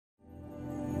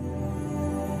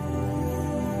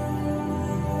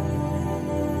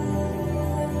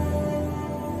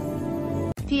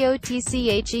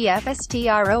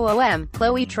POTCHEFSTROOM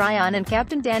Chloe Tryon and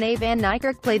captain Dané van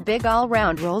Niekerk played big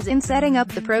all-round roles in setting up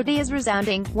the Proteas'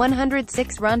 resounding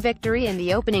 106-run victory in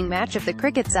the opening match of the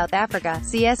Cricket South Africa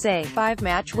CSA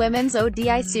 5-match Women's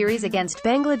ODI series against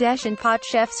Bangladesh in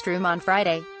POTCHEFSTROOM on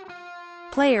Friday.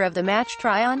 Player of the match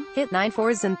Tryon hit 9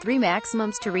 fours and 3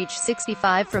 maximums to reach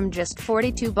 65 from just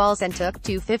 42 balls and took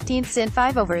 2 15ths in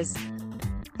 5 overs.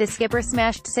 The skipper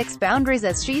smashed 6 boundaries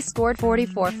as she scored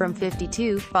 44 from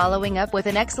 52, following up with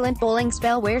an excellent bowling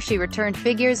spell where she returned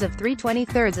figures of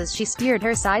 3/23 as she steered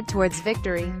her side towards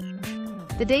victory.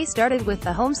 The day started with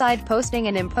the home side posting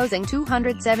an imposing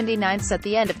 279s at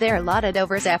the end of their allotted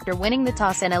overs after winning the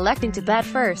toss and electing to bat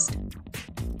first.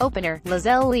 Opener,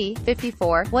 Lizelle Lee,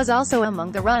 54, was also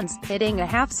among the runs, hitting a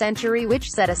half-century which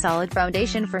set a solid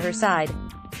foundation for her side.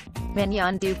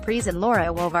 Mignon du Preez and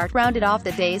Laura Wolvaert rounded off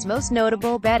the day's most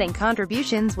notable batting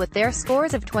contributions with their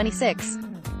scores of 26.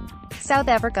 South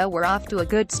Africa were off to a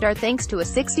good start thanks to a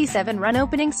 67-run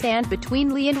opening stand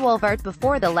between Lee and Wolvaert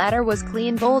before the latter was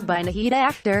clean bowled by Niekerk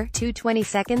after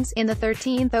 2:20 in the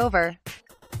 13th over.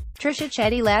 Trisha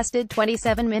Chetty lasted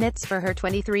 27 minutes for her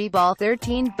 23-ball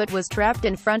 13 but was trapped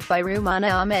in front by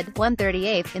Rumana Ahmed,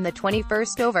 138, in the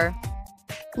 21st over.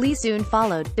 Lee soon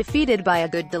followed, defeated by a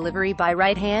good delivery by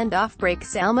right-hand off-break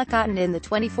Salma Cotton in the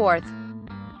 24th.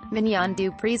 Mignon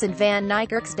du Preez and Van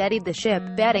Niekerk steadied the ship,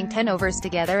 batting 10 overs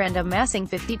together and amassing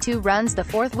 52 runs, the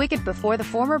 4th wicket before the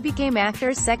former became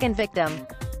actor's second victim.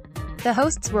 The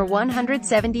hosts were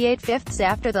 178 fifths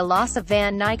after the loss of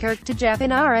Van Niekerk to Dané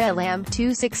van Niekerk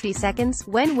 2/62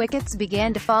 when wickets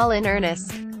began to fall in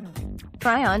earnest.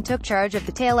 Tryon took charge of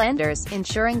the tail-enders,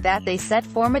 ensuring that they set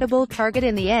formidable target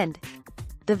in the end.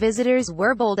 The visitors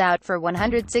were bowled out for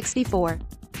 164.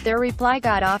 Their reply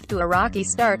got off to a rocky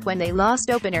start when they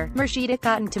lost opener Murshida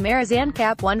Cotton to Marizanne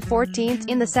Cap 1/14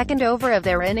 in the second over of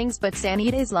their innings, but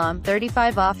Sanid Islam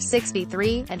 35 off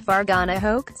 63 and Fargana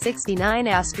Hoke 69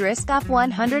 off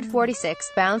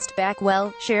 146 bounced back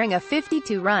well, sharing a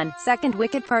 52-run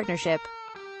second-wicket partnership.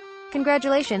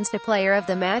 Congratulations to player of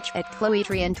the match at Chloe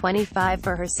Tryon 25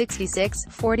 for her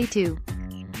 66-42.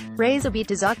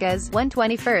 Razobita Zakaz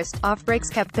 121st off breaks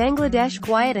kept Bangladesh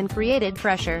quiet and created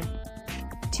pressure.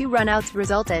 2 runouts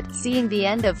resulted, seeing the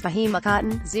end of Fahima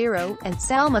Cotton 0 and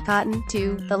Salma Cotton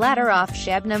 2, the latter off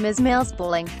Shabnam Ismail's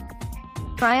bowling.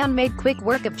 Tryon made quick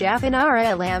work of Dané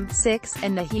van Niekerk 6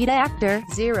 and Niekerk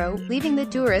 0, leaving the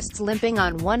tourists limping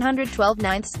on 112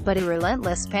 but a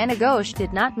relentless Panagosh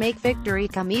did not make victory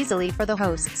come easily for the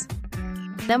hosts.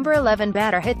 Number 11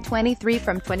 batter hit 23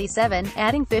 from 27,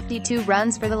 adding 52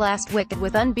 runs for the last wicket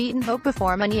with unbeaten hope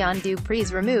before Mignon du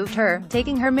Preez removed her,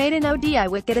 taking her maiden ODI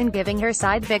wicket and giving her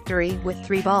side victory, with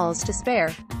 3 balls to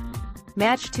spare.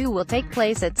 Match 2 will take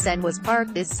place at Senwes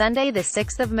Park this Sunday, the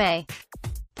 6th of May.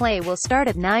 Play will start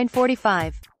at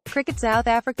 9:45. Cricket South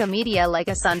Africa Media. Like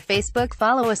us on Facebook,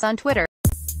 follow us on Twitter.